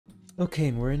Okay,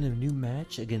 and we're in a new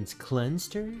match against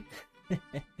Clenster.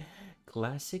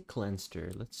 Classic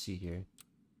Clenster. Let's see here.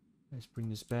 Let's bring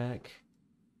this back.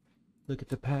 Look at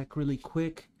the pack really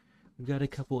quick. We've got a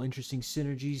couple interesting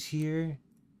synergies here.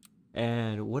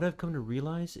 And what I've come to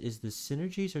realize is the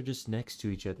synergies are just next to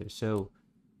each other. So,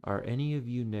 are any of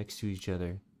you next to each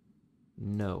other?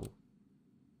 No.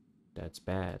 That's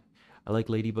bad. I like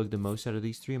Ladybug the most out of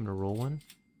these three. I'm going to roll one.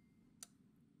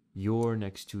 You're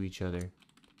next to each other.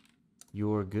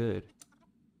 You're good.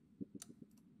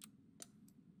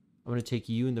 I'm going to take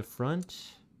you in the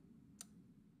front.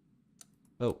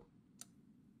 Oh.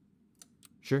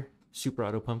 Sure. Super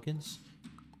Auto Pumpkins.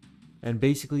 And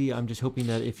basically, I'm just hoping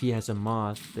that if he has a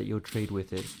moth, that you'll trade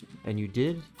with it. And you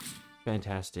did?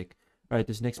 Fantastic. Alright,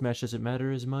 this next match doesn't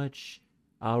matter as much.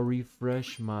 I'll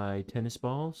refresh my tennis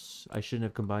balls. I shouldn't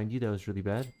have combined you. That was really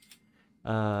bad.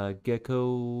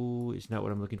 Gecko is not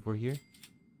what I'm looking for here.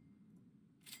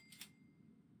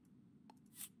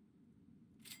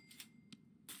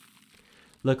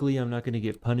 Luckily, I'm not going to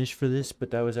get punished for this,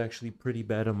 but that was actually pretty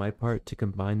bad on my part to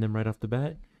combine them right off the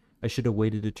bat. I should have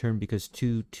waited a turn because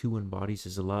 2-2-1 bodies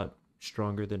is a lot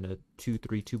stronger than a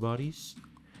 2-3-2 bodies.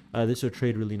 This will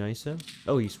trade really nice though.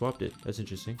 Oh, he swapped it. That's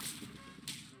interesting.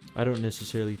 I don't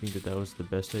necessarily think that that was the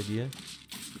best idea.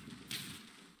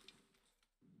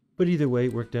 But either way,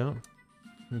 it worked out.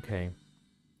 Okay.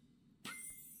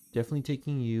 Definitely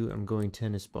taking you. I'm going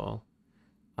tennis ball.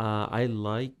 I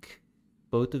like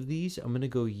both of these. I'm going to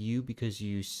go you because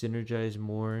you synergize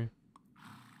more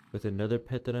with another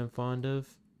pet that I'm fond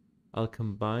of. I'll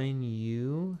combine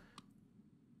you.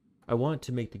 I want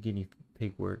to make the guinea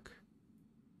pig work.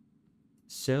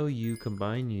 Sell you,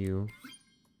 combine you.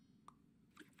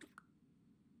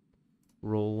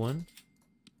 Roll one.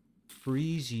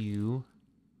 Freeze you.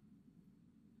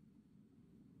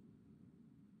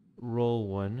 Roll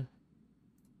one.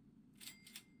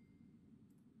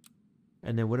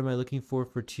 And then what am I looking for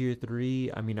tier 3?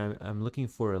 I mean, I'm looking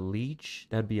for a leech.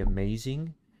 That'd be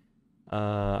amazing.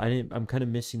 I'm kind of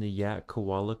missing the yak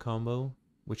koala combo,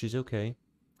 which is okay.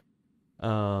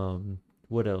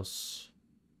 What else?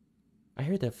 I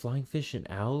heard that flying fish and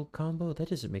owl combo. That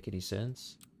doesn't make any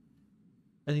sense.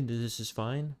 I think that this is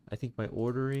fine. I think my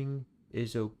ordering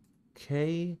is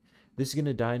okay. This is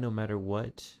gonna die no matter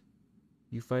what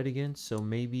you fight against, so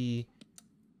maybe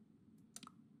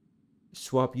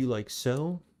swap you like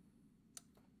so.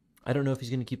 I don't know if he's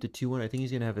gonna keep the 2-1. I think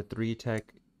he's gonna have a 3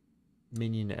 attack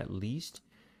minion at least.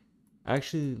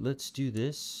 Actually, let's do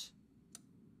this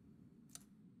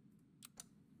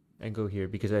and go here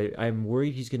because I'm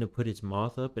worried he's gonna put his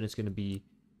moth up and it's gonna be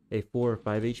a 4 or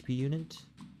 5 HP unit.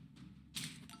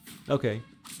 Okay,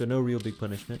 so no real big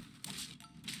punishment.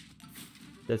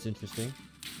 That's interesting.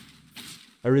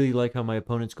 I really like how my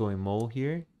opponent's going mole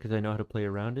here because I know how to play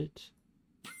around it.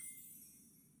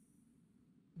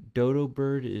 Dodo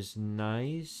bird is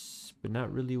nice, but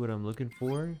not really what I'm looking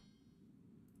for.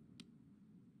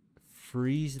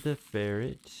 Freeze the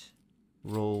ferret.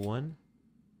 Roll one.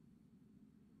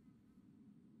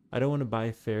 I don't want to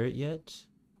buy ferret yet.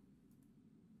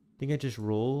 I think I just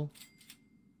roll.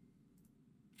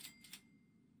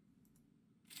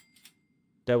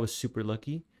 That was super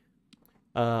lucky.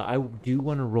 I do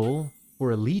want to roll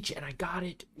for a leech, and I got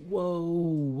it. Whoa,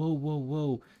 whoa, whoa,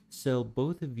 whoa. Sell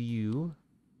both of you.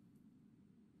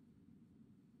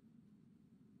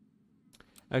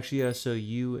 Actually, yeah, so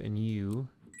you and you.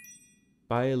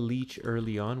 Buy a leech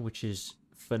early on, which is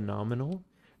phenomenal.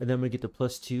 And then I'm going to get the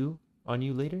 +2 on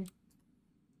you later.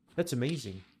 That's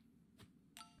amazing.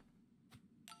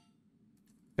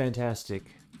 Fantastic.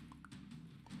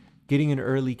 Getting an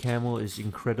early camel is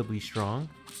incredibly strong.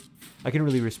 I can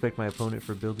really respect my opponent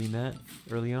for building that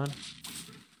early on.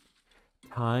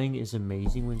 Tying is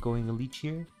amazing when going a leech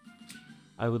here.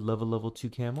 I would love a level 2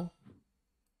 camel.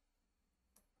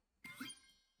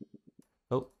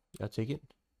 Oh, I'll take it.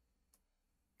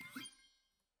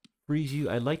 Freeze you.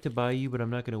 I'd like to buy you, but I'm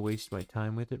not going to waste my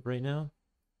time with it right now.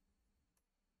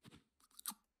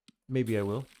 Maybe I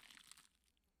will.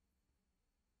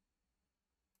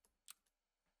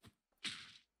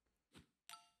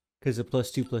 Because the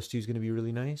 +2/+2 is going to be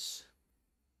really nice.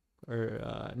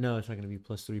 Or, no, it's not going to be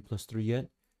 +3/+3 yet.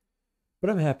 But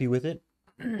I'm happy with it.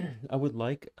 I would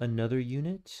like another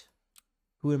unit.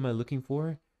 Who am I looking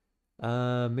for?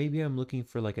 Maybe I'm looking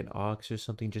for like an ox or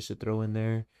something just to throw in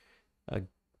there.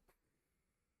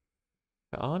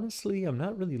 Honestly, I'm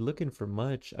not really looking for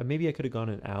much. Maybe I could have gone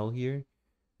an owl here.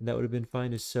 And that would have been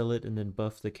fine to sell it and then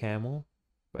buff the camel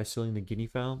by selling the guinea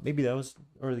fowl. Maybe that was,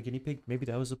 or the guinea pig. Maybe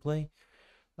that was the play.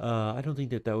 I don't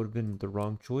think that would have been the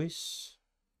wrong choice.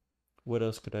 What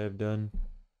else could I have done?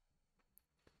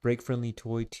 Break friendly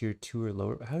toy tier 2 or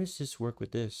lower. How does this work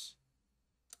with this?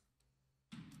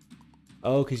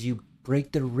 Oh, because you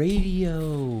break the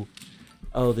radio.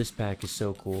 Oh, this pack is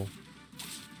so cool.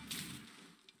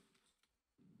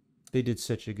 They did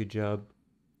such a good job.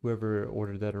 Whoever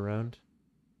ordered that around.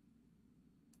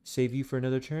 Save you for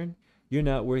another turn? You're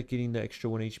not worth getting the extra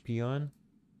 1 HP on.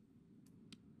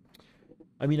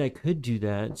 I mean, I could do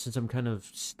that since I'm kind of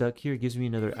stuck here. It gives me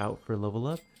another out for a level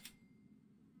up.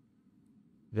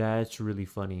 That's really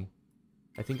funny.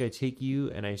 I think I take you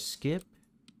and I skip.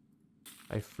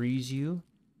 I freeze you.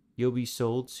 You'll be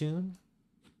sold soon.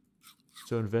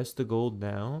 So invest the gold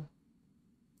now.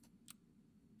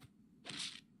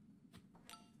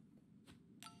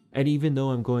 And even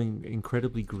though I'm going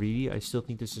incredibly greedy, I still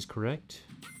think this is correct.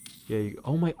 Yeah.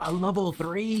 Oh my! A level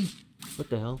 3. What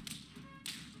the hell?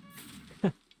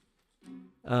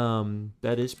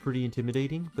 That is pretty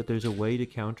intimidating, but there's a way to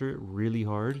counter it really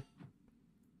hard.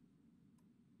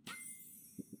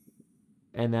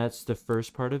 And that's the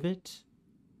first part of it.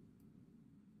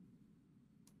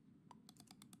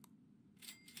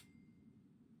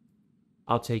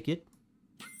 I'll take it.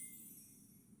 I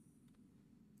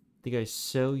think I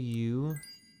sell you.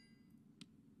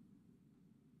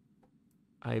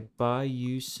 I buy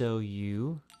you, sell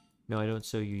you. No, I don't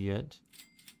sell you yet.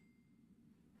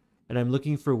 And I'm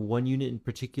looking for one unit in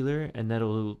particular, and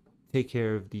that'll take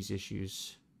care of these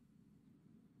issues.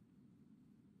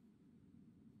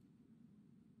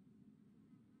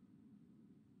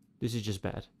 This is just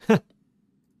bad.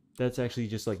 That's actually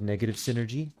just like negative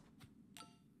synergy.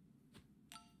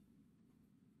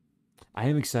 I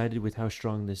am excited with how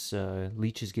strong this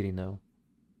leech is getting, though.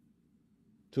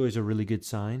 It's always a really good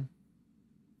sign.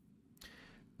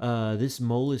 This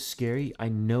mole is scary. I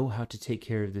know how to take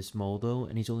care of this mole, though,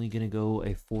 and he's only going to go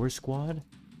a 4 squad.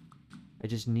 I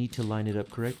just need to line it up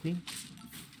correctly.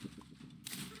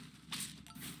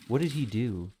 What did he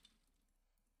do?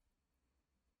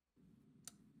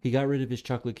 He got rid of his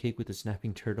chocolate cake with the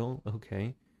snapping turtle.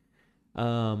 Okay.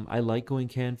 I like going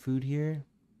canned food here,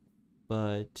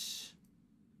 but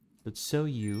let's sell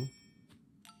you.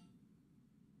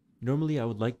 Normally, I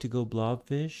would like to go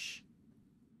blobfish.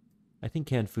 I think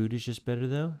canned food is just better,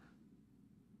 though.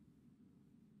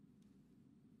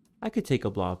 I could take a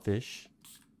blobfish.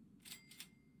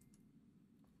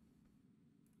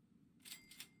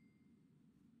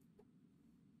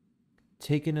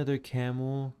 Take another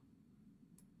camel.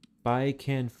 Buy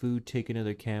canned food, take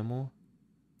another camel.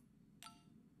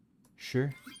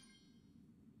 Sure.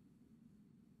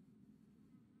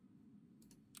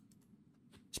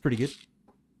 It's pretty good.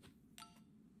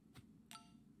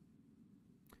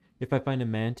 If I find a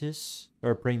mantis,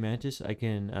 or a praying mantis, I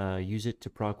can use it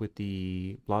to proc with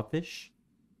the blobfish.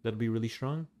 That'll be really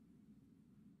strong.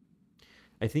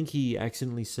 I think he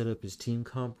accidentally set up his team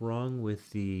comp wrong with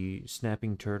the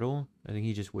snapping turtle. I think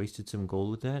he just wasted some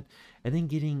gold with that. And then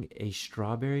getting a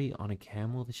strawberry on a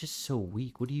camel, that's just so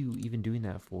weak. What are you even doing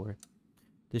that for?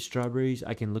 The strawberries,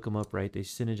 I can look them up, right? They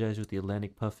synergize with the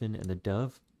Atlantic puffin and the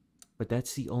dove. But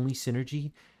that's the only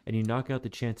synergy, and you knock out the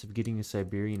chance of getting a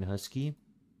Siberian husky.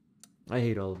 I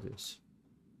hate all of this.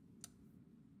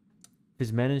 If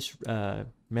his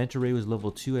manta ray was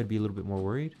level 2, I'd be a little bit more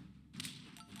worried.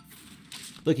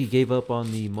 Look, he gave up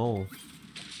on the mole.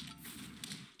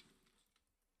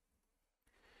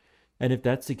 And if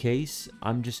that's the case,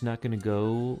 I'm just not going to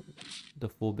go the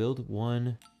full build.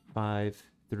 1, 5,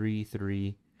 3,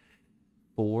 3,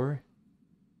 4.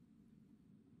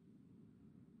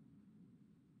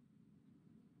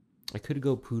 I could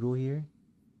go Poodle here.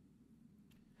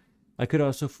 I could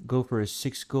also go for a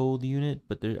 6 gold unit,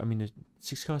 but there, I mean, a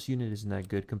 6 cost unit isn't that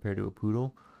good compared to a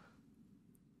Poodle.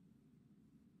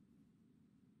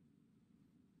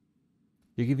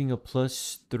 You're giving a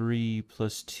 +3,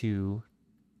 +2.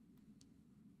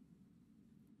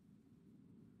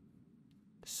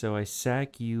 So I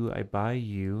sack you, I buy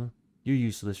you. You're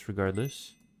useless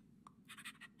regardless.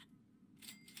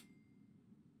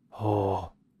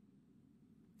 Oh.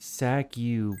 Sack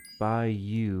you, buy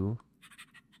you.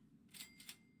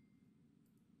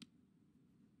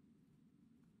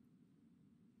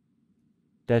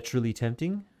 That's really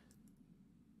tempting.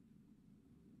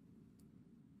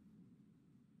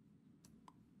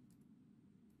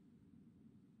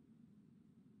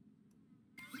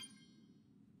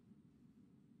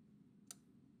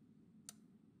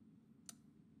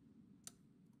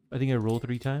 I think I roll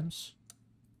 3 times.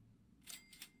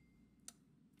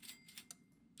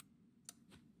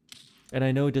 And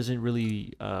I know it doesn't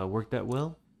really work that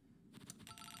well,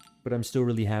 but I'm still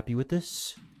really happy with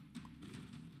this.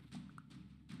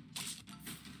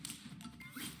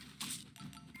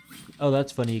 Oh,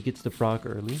 that's funny. It gets the proc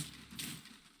early.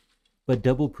 But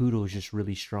double Poodle is just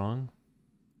really strong.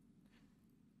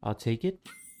 I'll take it.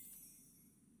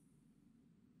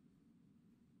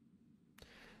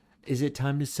 Is it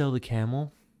time to sell the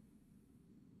camel?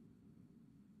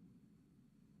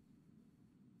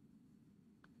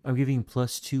 I'm giving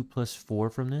 +2,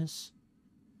 +4 from this.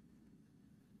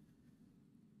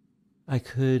 I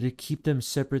could keep them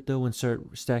separate though and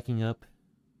start stacking up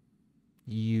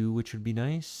you, which would be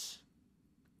nice.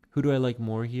 Who do I like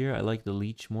more here? I like the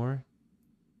leech more.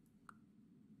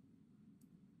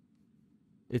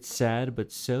 It's sad,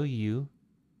 but so you.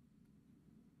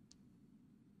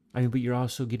 I mean, but you're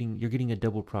also getting a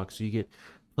double proc, so you get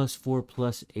 +4,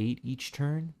 +8 each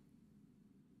turn.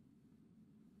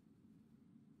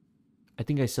 I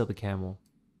think I sell the camel.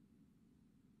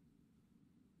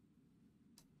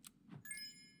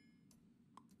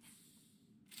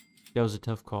 That was a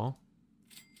tough call.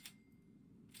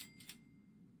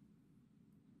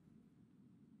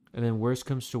 And then worst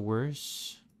comes to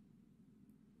worst,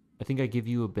 I think I give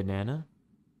you a banana.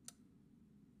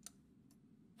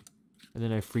 And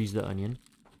then I freeze the onion.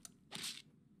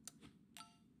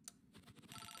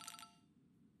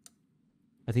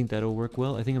 I think that'll work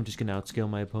well. I think I'm just going to outscale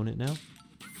my opponent now.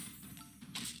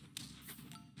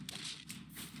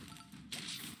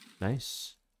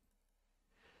 Nice.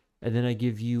 And then I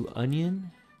give you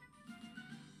onion.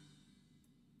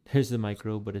 There's the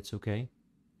micro, but it's okay.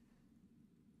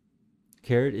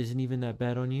 Carrot isn't even that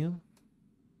bad on you,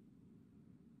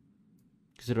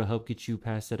 because it'll help get you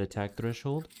past that attack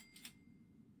threshold.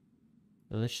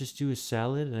 Now let's just do a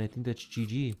salad, and I think that's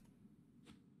GG.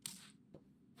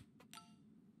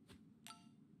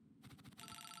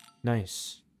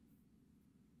 Nice.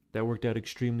 That worked out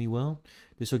extremely well.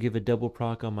 This will give a double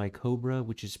proc on my Cobra,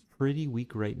 which is pretty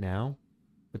weak right now.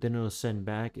 But then it'll send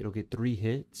back. It'll get 3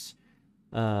 hits.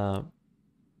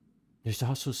 There's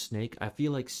also Snake. I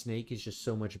feel like Snake is just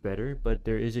so much better, but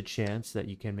there is a chance that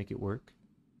you can make it work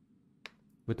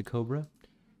with the Cobra.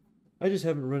 I just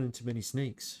haven't run into many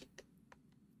snakes.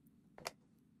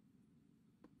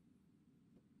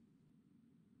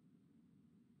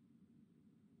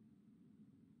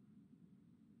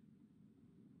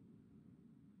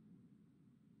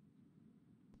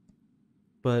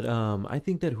 But I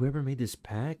think that whoever made this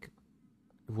pack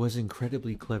was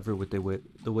incredibly clever with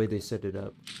the way they set it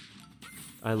up.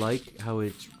 I like how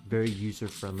it's very user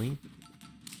friendly,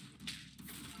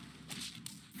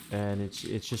 and it's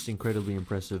just incredibly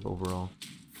impressive overall.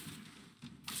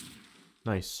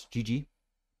 Nice. GG.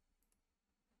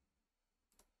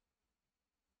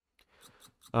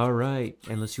 All right,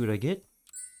 and let's see what I get.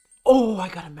 Oh, I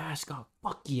got a mascot.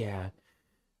 Fuck yeah.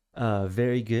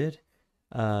 Very good.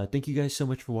 Thank you guys so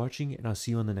much for watching, and I'll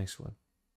see you on the next one.